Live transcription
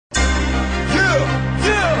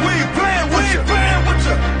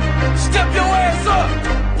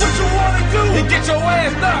your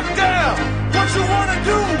ass knocked down. What you wanna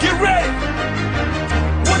do? Get ready.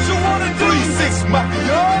 What you wanna do? 3-6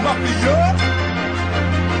 Mafia, Mafia.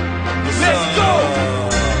 Let's go.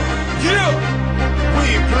 Yeah. We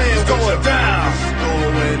ain't playing, going down.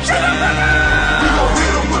 Going down. We gon'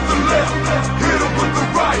 hit him with the left, hit him with the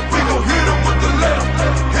right. We gon' hit him with the left,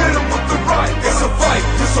 hit him with the right. It's a fight,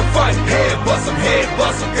 it's a fight. Head bust him, head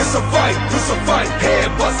bust him. It's a fight, it's a fight. Head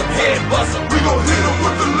bust him, head bust him. We gon' hit him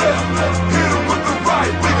with the left, hit him with the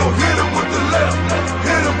right. We gon' hit him with the left,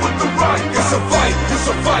 hit him with the right. It's a fight, it's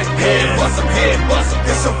a fight. Head bust him, head bust him.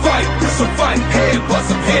 It's a fight, it's a fight. Head bust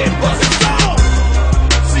him, head bust him.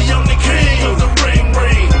 See, I'm the king of the ring,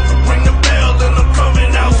 ring. Ring the bell and I'm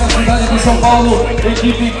coming out. Na cidade de São Paulo,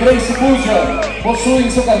 equipe Grace Puja possui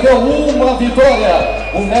em seu cartel uma vitória.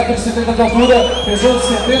 1,70 m de altura, pesou de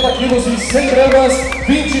 70 quilos e 100 gramas,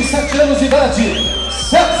 27 anos de idade,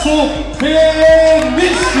 Celso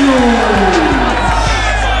Venicios.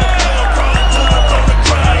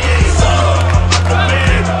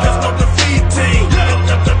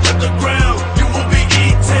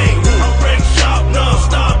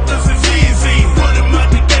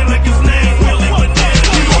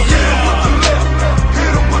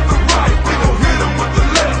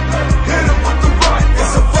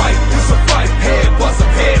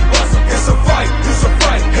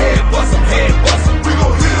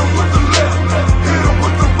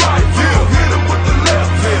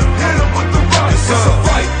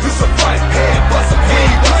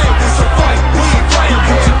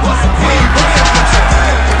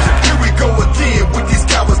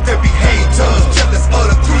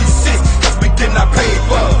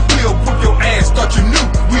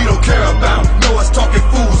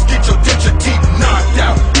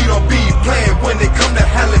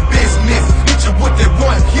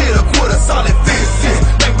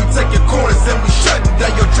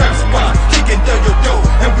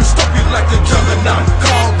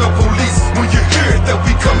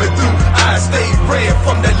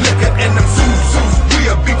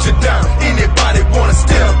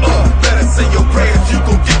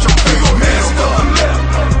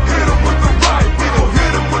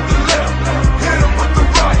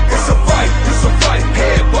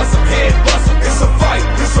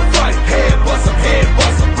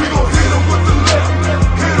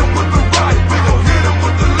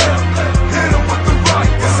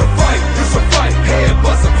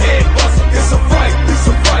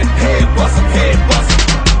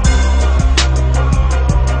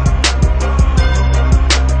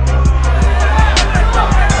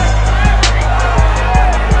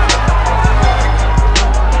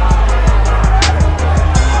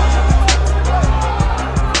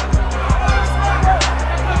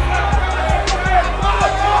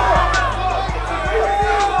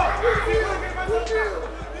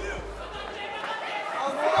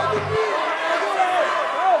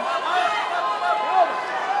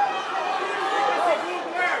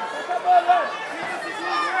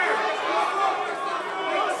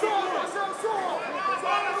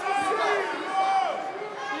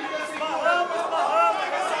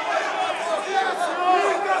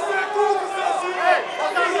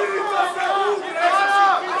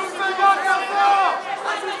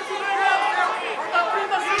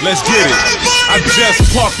 Let's get it. I just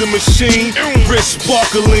parked the machine, wrist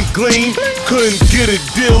sparkling gleam. Couldn't get a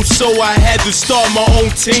deal, so I had to start my own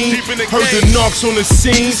team. Heard the knocks on the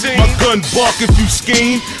scene, my gun bark if you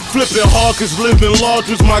scheme. Flipping hard cause living large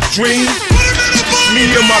was my dream. Me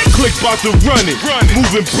and my clique bout to run it,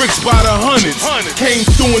 moving bricks by the hundreds. Came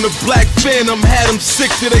through in a black Phantom, had them sick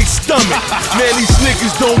to their stomach. Man, these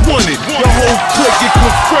niggas don't want it, the whole clique get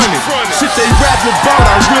confronted. Shit they rap about,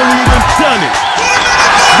 I really done done it.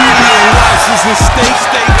 Medium rices and steaks,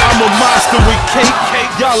 I'm a monster with cake.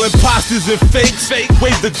 Y'all imposters and fakes,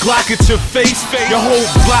 wave the Glock at your face. Your whole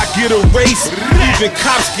block get erased, even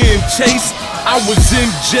cops getting chased. I was in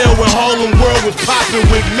jail when Harlem World was popping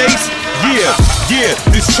with Mace. Yeah,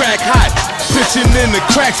 this track hot, pitching in the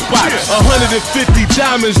crack spot. 150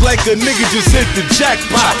 diamonds like a nigga just hit the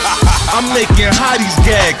jackpot. I'm making hotties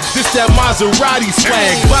gag, this that Maserati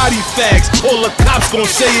swag. Body facts, all the cops gon'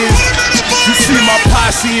 say is, you see my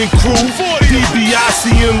posse and crew,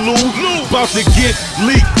 DiBiase and Lou, about to get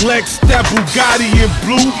leak Lex, that Bugatti in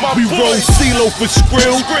blue. We roll CeeLo for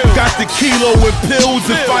Skrill, got the kilo and pills.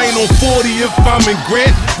 If I ain't on 40, if I'm in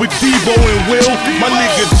Grant with Debo and Will, my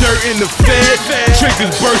nigga Dirt in the Fed,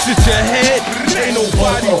 triggers burst at your head. Ain't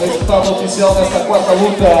nobody. O resultado oficial desta quarta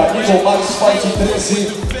luta, nível Max Fight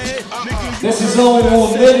 13. Decisão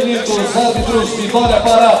unânime dos árbitros, vitória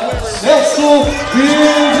para Celso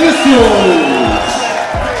Venicios.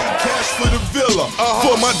 Thriller.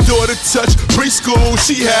 For my daughter touch preschool,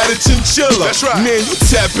 she had a chinchilla. That's right. Man, you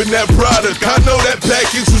tapping that product. I know that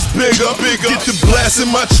package was bigger. Get the blast in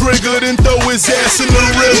my trigger, then throw his ass in the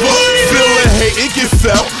river. Feel the hate, it get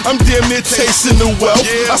felt. I'm damn near tasting the wealth.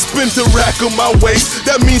 I spent the rack on my waist.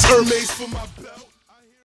 That means Hermes for my